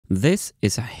This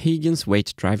is a Huygens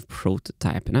weight drive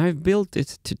prototype, and I've built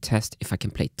it to test if I can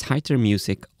play tighter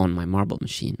music on my marble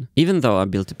machine. Even though I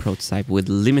built a prototype with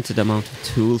limited amount of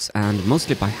tools and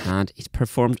mostly by hand, it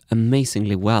performed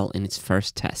amazingly well in its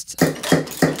first tests.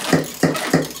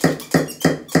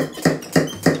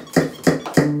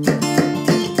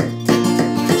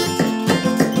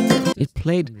 It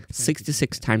played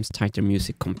 66 times tighter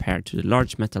music compared to the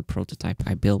large metal prototype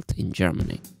I built in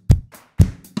Germany.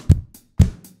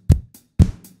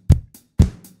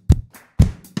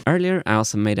 Earlier, I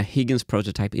also made a Huygens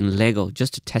prototype in Lego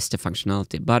just to test the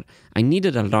functionality, but I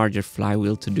needed a larger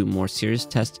flywheel to do more serious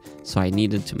tests, so I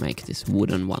needed to make this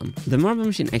wooden one. The Marble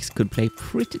Machine X could play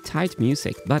pretty tight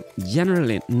music, but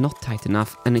generally not tight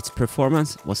enough, and its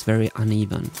performance was very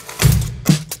uneven.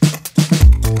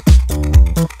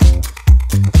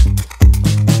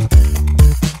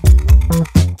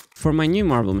 For my new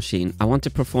marble machine, I want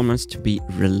the performance to be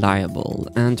reliable,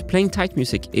 and playing tight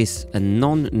music is a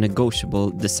non-negotiable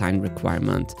design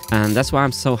requirement. And that's why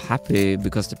I'm so happy,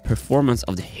 because the performance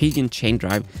of the Huygens chain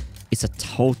drive is a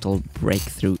total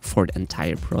breakthrough for the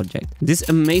entire project. This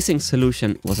amazing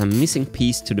solution was a missing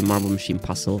piece to the marble machine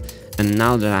puzzle, and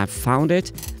now that I've found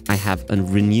it, I have a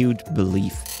renewed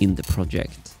belief in the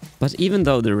project. But even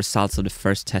though the results of the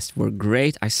first test were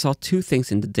great, I saw two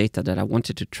things in the data that I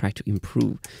wanted to try to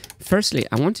improve. Firstly,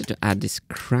 I wanted to add this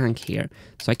crank here,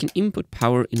 so I can input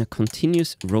power in a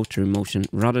continuous rotary motion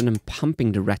rather than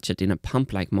pumping the ratchet in a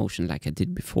pump-like motion like I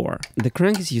did before. The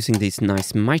crank is using these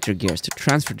nice miter gears to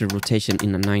transfer the rotation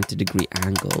in a 90-degree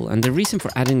angle, and the reason for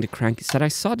adding the crank is that I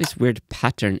saw this weird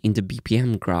pattern in the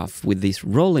BPM graph with these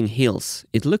rolling hills.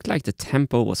 It looked like the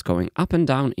tempo was going up and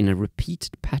down in a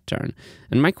repeated pattern,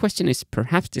 and my question is,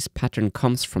 perhaps this pattern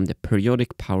comes from the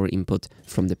periodic power input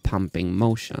from the pumping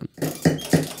motion.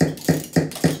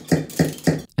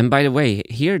 And by the way,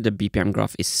 here the BPM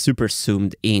graph is super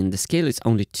zoomed in. The scale is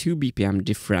only 2 BPM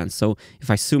difference. So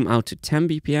if I zoom out to 10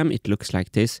 BPM, it looks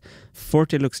like this,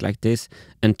 40 looks like this,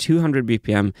 and 200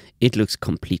 BPM, it looks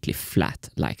completely flat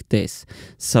like this.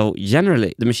 So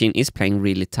generally, the machine is playing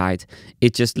really tight.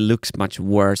 It just looks much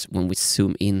worse when we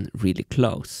zoom in really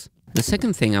close. The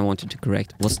second thing I wanted to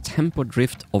correct was tempo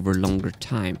drift over longer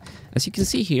time. As you can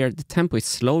see here, the tempo is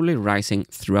slowly rising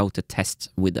throughout the tests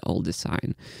with the old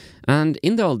design. And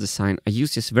in the old design, I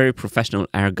used this very professional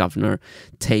air governor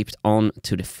taped on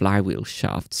to the flywheel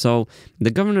shaft. So the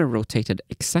governor rotated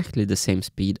exactly the same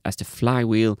speed as the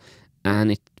flywheel,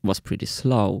 and it was pretty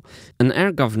slow. An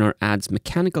air governor adds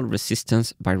mechanical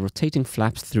resistance by rotating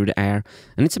flaps through the air,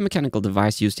 and it's a mechanical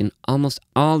device used in almost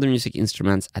all the music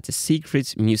instruments at the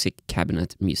Secrets Music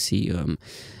Cabinet Museum.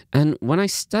 And when I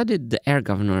studied the air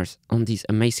governors on these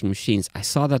amazing machines, I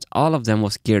saw that all of them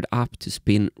was geared up to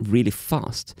spin really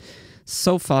fast.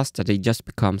 So fast that it just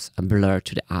becomes a blur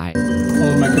to the eye.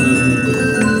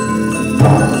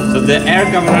 So the air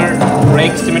governor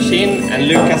brakes the machine, and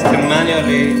Lucas can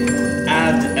manually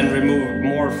add and remove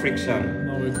more friction.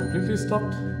 Now we completely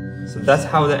stopped. So that's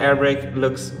how the air brake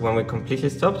looks when we completely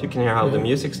stopped. You can hear how the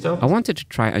music stopped. I wanted to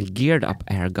try a geared up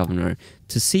air governor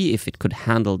to see if it could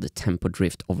handle the tempo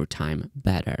drift over time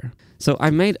better. So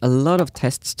I made a lot of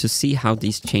tests to see how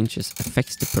these changes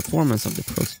affect the performance of the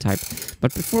prototype.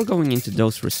 But before going into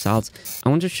those results, I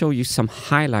want to show you some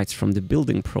highlights from the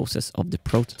building process of the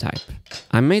prototype.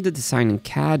 I made the design in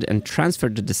CAD and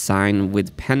transferred the design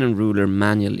with pen and ruler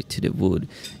manually to the wood.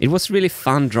 It was really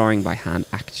fun drawing by hand,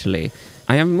 actually.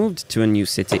 I have moved to a new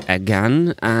city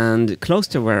again, and close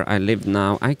to where I live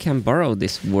now, I can borrow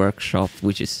this workshop,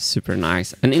 which is super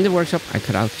nice. And in the workshop, I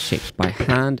cut out shapes by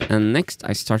hand, and next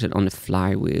I started on the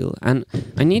flywheel. And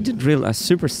I need to drill a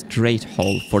super straight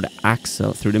hole for the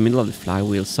axle through the middle of the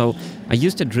flywheel, so I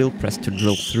used a drill press to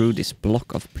drill through this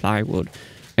block of plywood.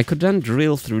 I could then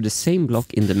drill through the same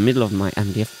block in the middle of my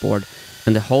MDF board,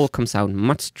 and the hole comes out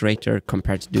much straighter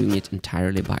compared to doing it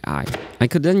entirely by eye. I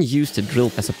could then use the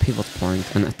drill as a pivot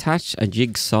point and attach a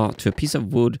jigsaw to a piece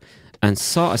of wood and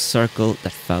saw a circle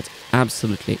that felt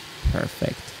absolutely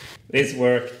perfect. This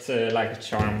worked like a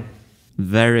charm.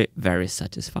 Very, very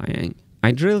satisfying.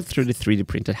 I drilled through the 3D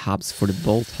printed hubs for the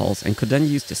bolt holes and could then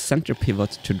use the center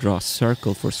pivot to draw a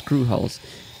circle for screw holes,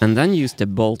 and then use the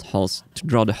bolt holes to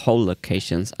draw the hole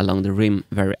locations along the rim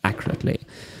very accurately.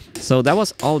 So that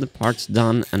was all the parts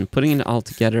done, and putting it all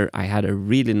together, I had a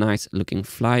really nice looking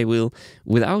flywheel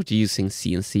without using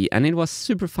CNC, and it was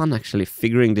super fun actually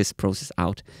figuring this process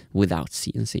out without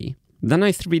CNC. Then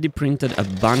I 3D printed a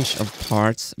bunch of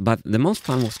parts, but the most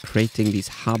fun was creating these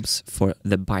hubs for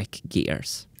the bike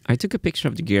gears. I took a picture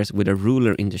of the gears with a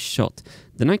ruler in the shot.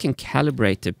 Then I can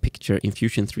calibrate the picture in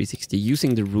Fusion 360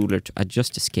 using the ruler to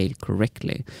adjust the scale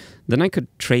correctly. Then I could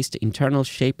trace the internal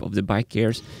shape of the bike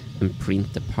gears and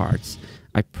print the parts.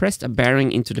 I pressed a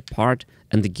bearing into the part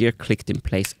and the gear clicked in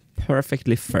place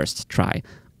perfectly first try.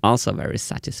 Also very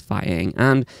satisfying.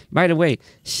 And by the way,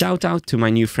 shout out to my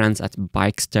new friends at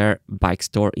Bikester bike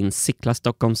store in Sickla,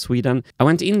 Stockholm, Sweden. I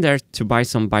went in there to buy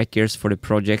some bike gears for the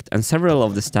project, and several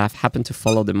of the staff happened to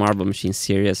follow the Marble Machine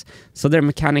series, so their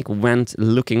mechanic went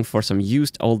looking for some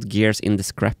used old gears in the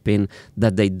scrap bin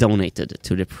that they donated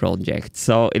to the project.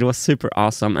 So it was super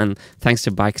awesome, and thanks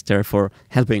to Bikester for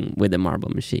helping with the Marble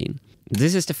Machine.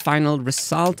 This is the final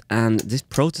result, and this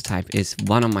prototype is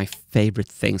one of my favorite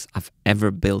things I've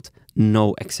ever built,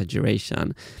 no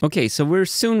exaggeration. Okay, so we're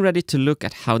soon ready to look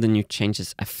at how the new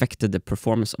changes affected the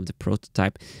performance of the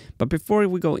prototype, but before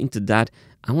we go into that,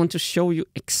 I want to show you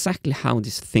exactly how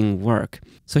this thing works.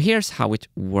 So here's how it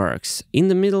works. In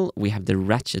the middle we have the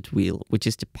ratchet wheel, which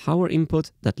is the power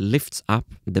input that lifts up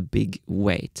the big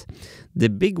weight. The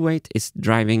big weight is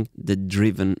driving the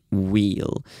driven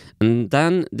wheel. And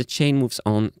then the chain moves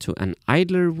on to an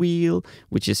idler wheel,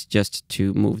 which is just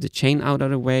to move the chain out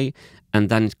of the way. And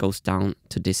then it goes down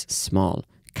to this small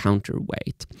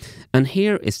counterweight. And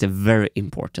here is the very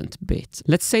important bit.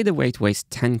 Let's say the weight weighs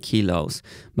 10 kilos,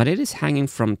 but it is hanging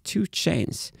from two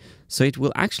chains. So it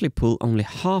will actually pull only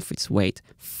half its weight,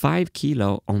 5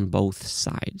 kilo on both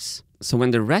sides. So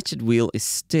when the ratchet wheel is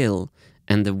still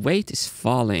and the weight is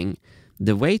falling,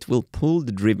 the weight will pull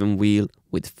the driven wheel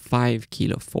with 5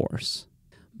 kilo force.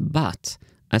 But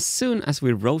as soon as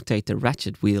we rotate the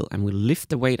ratchet wheel and we lift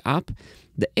the weight up,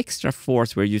 the extra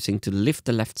force we're using to lift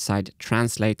the left side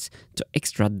translates to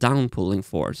extra down pulling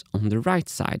force on the right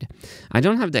side. I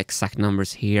don't have the exact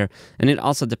numbers here, and it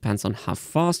also depends on how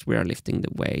fast we are lifting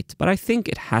the weight, but I think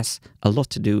it has a lot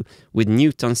to do with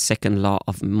Newton's second law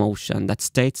of motion that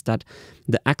states that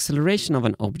the acceleration of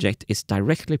an object is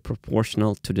directly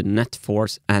proportional to the net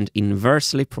force and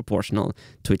inversely proportional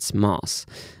to its mass.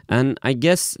 And I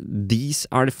guess these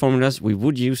are the formulas we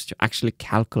would use to actually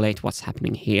calculate what's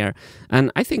happening here.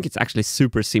 And I think it's actually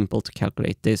super simple to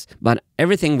calculate this. But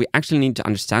everything we actually need to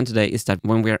understand today is that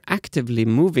when we are actively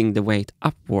moving the weight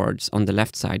upwards on the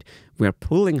left side, we are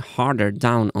pulling harder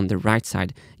down on the right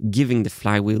side, giving the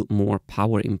flywheel more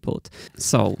power input.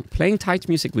 So, playing tight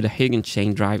music with a Huygens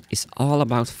chain drive is all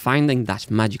about finding that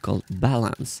magical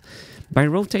balance. By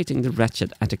rotating the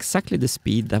ratchet at exactly the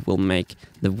speed that will make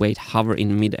the weight hover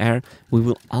in mid-air, we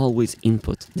will always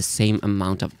input the same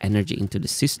amount of energy into the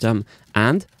system,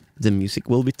 and the music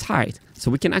will be tight.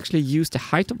 So we can actually use the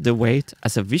height of the weight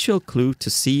as a visual clue to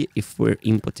see if we're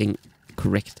inputting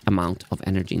correct amount of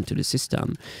energy into the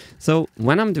system. So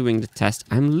when I'm doing the test,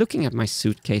 I'm looking at my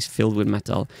suitcase filled with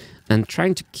metal and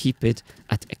trying to keep it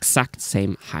at exact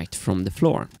same height from the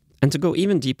floor. And to go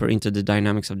even deeper into the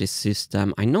dynamics of this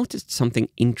system, I noticed something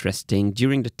interesting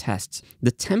during the tests.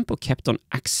 The tempo kept on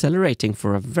accelerating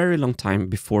for a very long time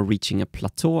before reaching a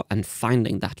plateau and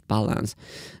finding that balance.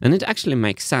 And it actually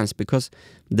makes sense because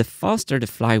the faster the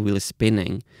flywheel is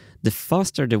spinning, the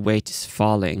faster the weight is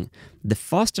falling, the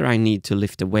faster I need to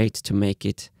lift the weight to make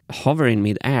it hover in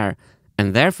mid-air.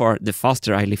 And therefore, the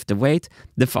faster I lift the weight,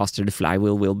 the faster the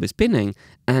flywheel will be spinning.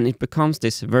 And it becomes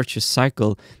this virtuous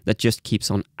cycle that just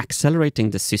keeps on accelerating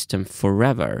the system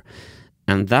forever.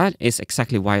 And that is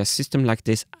exactly why a system like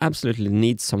this absolutely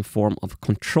needs some form of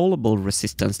controllable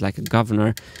resistance like a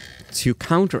governor to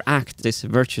counteract this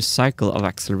virtuous cycle of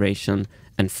acceleration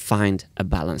and find a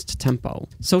balanced tempo.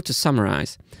 So to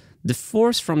summarize, the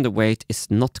force from the weight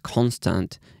is not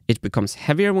constant. It becomes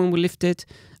heavier when we lift it,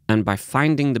 and by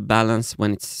finding the balance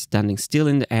when it's standing still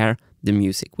in the air, the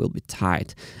music will be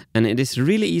tight. And it is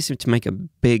really easy to make a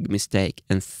big mistake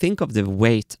and think of the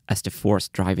weight as the force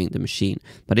driving the machine,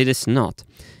 but it is not.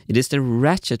 It is the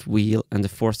ratchet wheel and the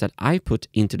force that I put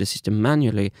into the system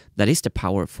manually that is the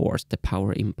power force, the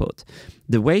power input.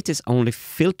 The weight is only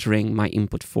filtering my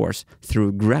input force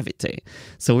through gravity.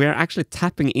 So we are actually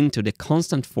tapping into the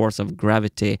constant force of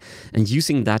gravity and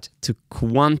using that to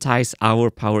quantize our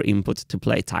power input to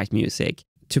play tight music.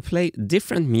 To play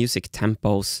different music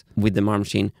tempos with the Marble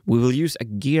Machine, we will use a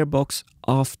gearbox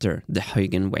after the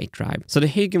Huygens weight drive. So the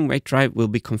Huygens weight drive will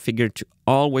be configured to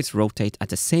always rotate at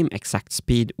the same exact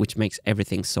speed, which makes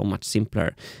everything so much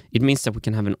simpler. It means that we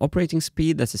can have an operating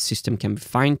speed that the system can be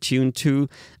fine-tuned to,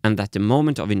 and that the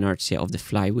moment of inertia of the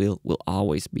flywheel will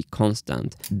always be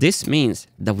constant. This means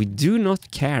that we do not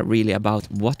care really about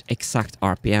what exact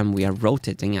RPM we are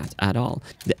rotating at all.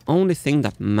 The only thing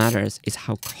that matters is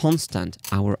how constant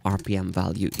our RPM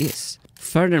value is.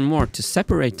 Furthermore, to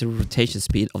separate the rotation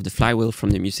speed of the flywheel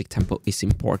from the music tempo is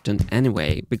important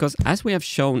anyway, because as we have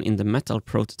shown in the metal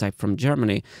prototype from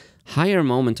Germany, higher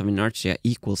moment of inertia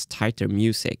equals tighter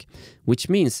music, which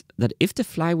means that if the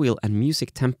flywheel and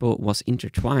music tempo was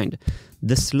intertwined,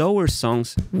 the slower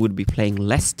songs would be playing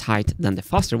less tight than the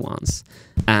faster ones.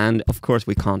 And of course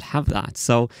we can't have that.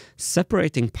 So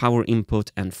separating power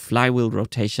input and flywheel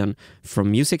rotation from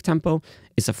music tempo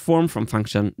is a form from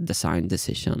function design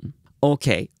decision.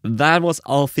 Okay, that was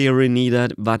all theory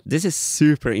needed, but this is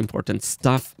super important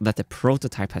stuff that the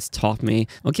prototype has taught me.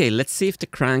 Okay, let's see if the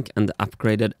crank and the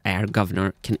upgraded air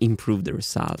governor can improve the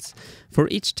results. For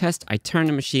each test, I turn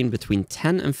the machine between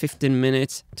 10 and 15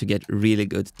 minutes to get really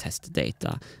good test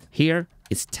data. Here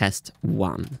is test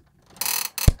 1.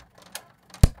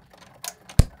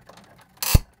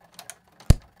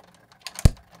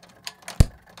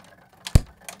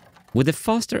 With the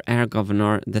faster air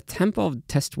governor, the tempo of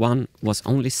test 1 was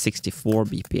only 64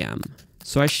 BPM.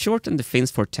 So I shortened the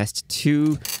fins for test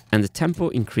 2 and the tempo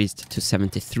increased to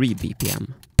 73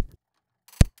 BPM.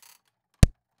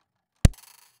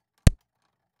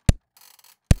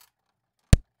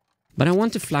 But I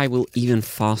want the flywheel even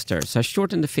faster, so I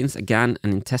shortened the fins again,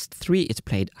 and in test 3 it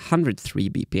played 103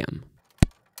 BPM.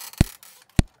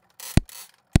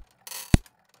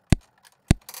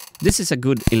 This is a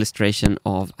good illustration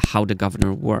of how the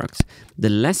governor works. The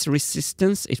less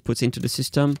resistance it puts into the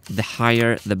system, the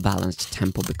higher the balanced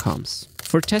tempo becomes.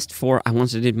 For test 4, I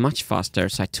wanted it much faster,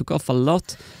 so I took off a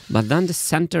lot, but then the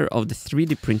center of the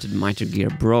 3D printed miter gear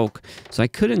broke, so I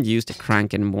couldn't use the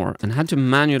crank anymore and had to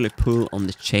manually pull on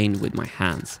the chain with my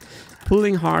hands.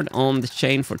 Pulling hard on the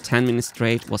chain for 10 minutes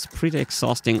straight was pretty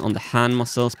exhausting on the hand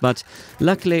muscles, but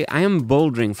luckily I am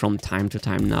bouldering from time to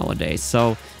time nowadays,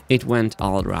 so it went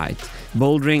all right.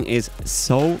 Bouldering is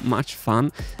so much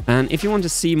fun, and if you want to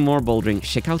see more bouldering,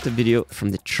 check out the video from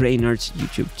the Trainerds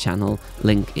YouTube channel,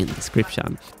 link in the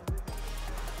description.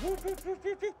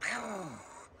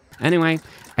 Anyway,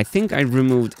 I think I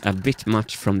removed a bit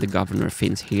much from the governor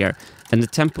fins here, and the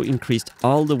tempo increased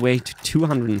all the way to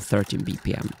 213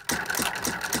 BPM.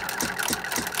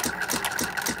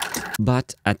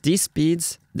 But at these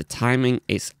speeds, the timing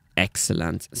is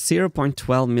excellent. 0.12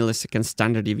 milliseconds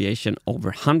standard deviation over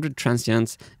 100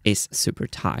 transients is super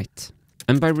tight.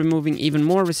 And by removing even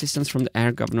more resistance from the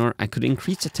air governor, I could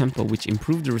increase the tempo, which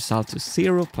improved the result to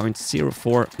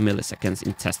 0.04 milliseconds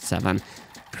in test 7.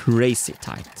 Crazy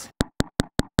tight.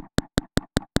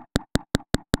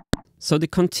 So the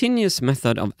continuous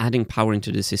method of adding power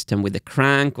into the system with the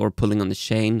crank or pulling on the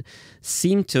chain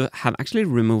seemed to have actually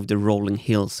removed the rolling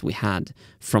hills we had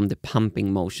from the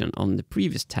pumping motion on the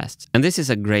previous tests. And this is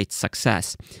a great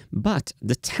success. But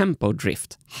the tempo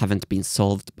drift haven't been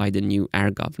solved by the new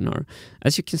air governor.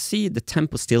 As you can see, the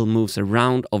tempo still moves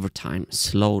around over time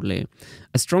slowly.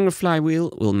 A stronger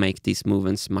flywheel will make these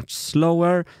movements much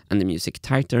slower and the music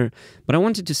tighter, but I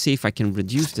wanted to see if I can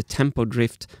reduce the tempo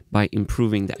drift by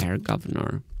improving the air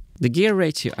governor. The gear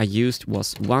ratio I used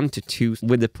was 1:2.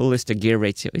 With the pulleys, the gear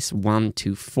ratio is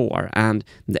 1:4, and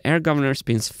the air governor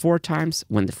spins 4 times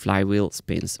when the flywheel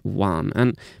spins 1.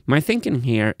 And my thinking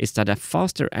here is that a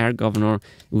faster air governor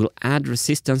will add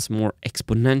resistance more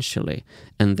exponentially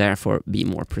and therefore be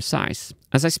more precise.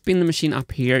 As I spin the machine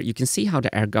up here, you can see how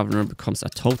the air governor becomes a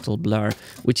total blur,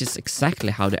 which is exactly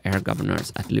how the air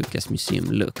governors at Lucas Museum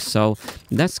look. So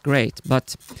that's great,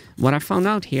 but what I found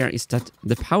out here is that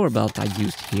the power belt I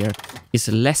used here is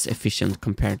less efficient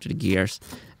compared to the gears,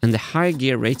 and the high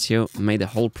gear ratio made the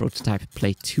whole prototype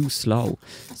play too slow.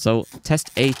 So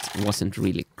test 8 wasn't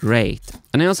really great.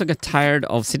 And I also got tired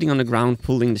of sitting on the ground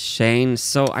pulling the chain,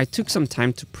 so I took some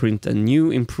time to print a new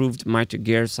improved miter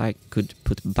gear so I could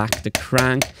put back the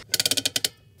crank.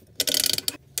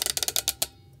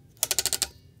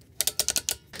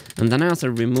 And then I also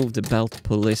removed the belt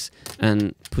pulleys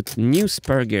and put new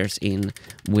spur gears in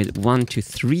with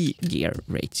 1:3 gear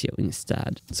ratio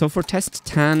instead. So for test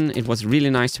 10, it was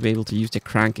really nice to be able to use the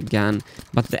crank again,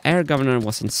 but the air governor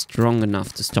wasn't strong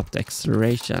enough to stop the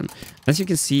acceleration. As you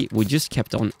can see, we just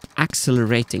kept on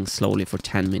accelerating slowly for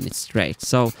 10 minutes straight.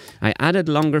 So I added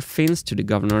longer fins to the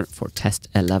governor for test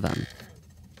 11.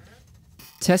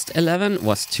 Test 11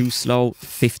 was too slow,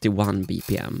 51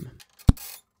 BPM.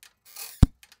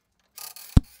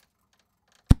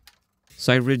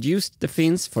 So I reduced the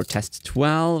fins for test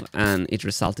 12 and it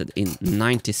resulted in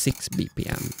 96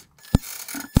 BPM.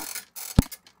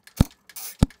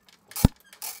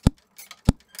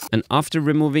 And after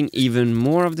removing even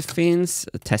more of the fins,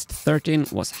 test 13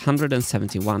 was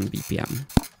 171 BPM.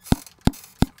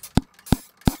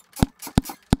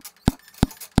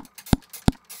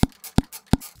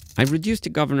 I reduced the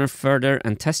governor further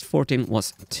and test 14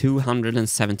 was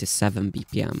 277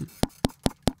 BPM.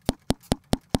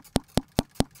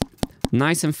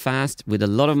 Nice and fast with a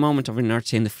lot of moment of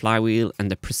inertia in the flywheel,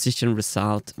 and the precision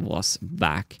result was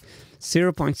back.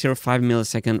 0.05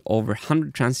 millisecond over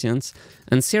 100 transients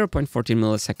and 0.14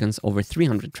 milliseconds over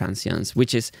 300 transients,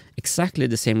 which is exactly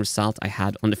the same result I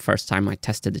had on the first time I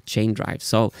tested the chain drive.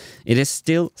 So it is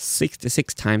still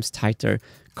 66 times tighter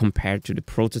compared to the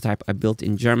prototype I built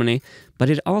in Germany, but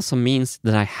it also means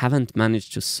that I haven't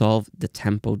managed to solve the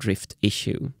tempo drift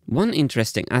issue. One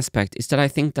interesting aspect is that I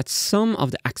think that some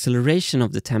of the acceleration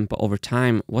of the tempo over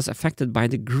time was affected by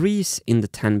the grease in the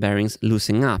 10 bearings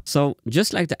loosening up. So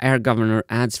just like the air governor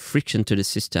adds friction to the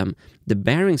system, the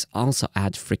bearings also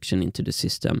add friction into the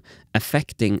system,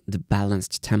 affecting the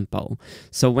balanced tempo.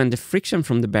 So when the friction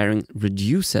from the bearing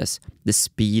reduces, the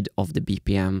speed of the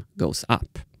BPM goes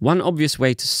up. One obvious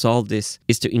way to solve this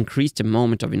is to increase the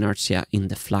moment of inertia in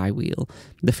the flywheel.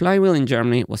 The flywheel in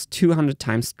Germany was 200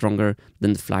 times stronger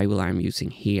than the flywheel I'm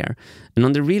using here. And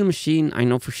on the real machine, I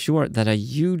know for sure that a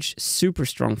huge, super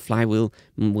strong flywheel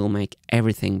will make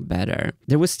everything better.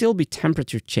 There will still be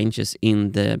temperature changes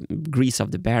in the grease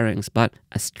of the bearings, but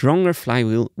a stronger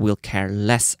flywheel will care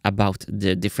less about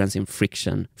the difference in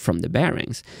friction from the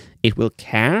bearings. It will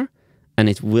care and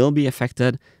it will be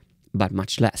affected, but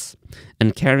much less.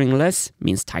 And caring less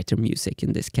means tighter music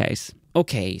in this case.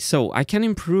 Okay, so I can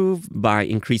improve by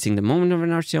increasing the moment of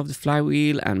inertia of the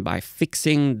flywheel and by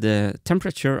fixing the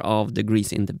temperature of the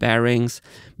grease in the bearings.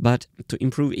 But to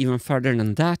improve even further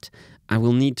than that, I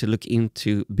will need to look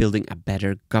into building a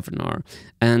better governor.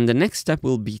 And the next step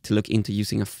will be to look into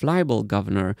using a flyball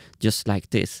governor just like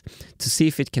this to see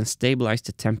if it can stabilize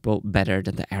the tempo better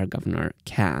than the air governor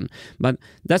can. But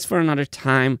that's for another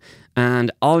time.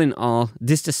 And all in all,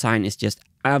 this design is just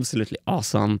absolutely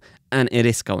awesome, and it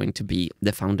is going to be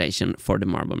the foundation for the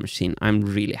marble machine. I'm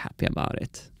really happy about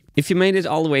it. If you made it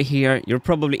all the way here, you're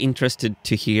probably interested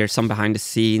to hear some behind the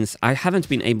scenes. I haven't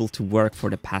been able to work for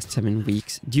the past 7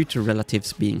 weeks due to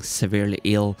relatives being severely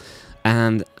ill,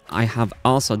 and I have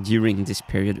also during this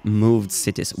period moved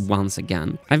cities once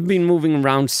again. I've been moving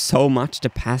around so much the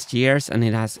past years, and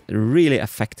it has really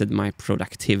affected my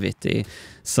productivity.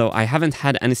 So I haven't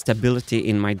had any stability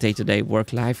in my day-to-day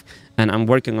work life, and I'm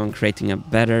working on creating a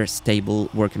better, stable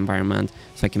work environment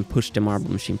so I can push the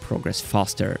marble machine progress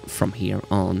faster from here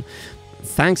on.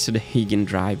 Thanks to the Huygens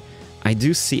drive, I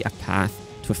do see a path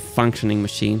to a functioning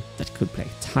machine that could play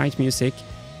tight music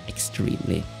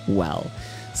extremely well.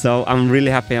 So I'm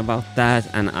really happy about that,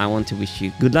 and I want to wish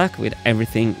you good luck with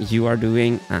everything you are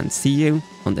doing, and see you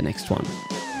on the next one.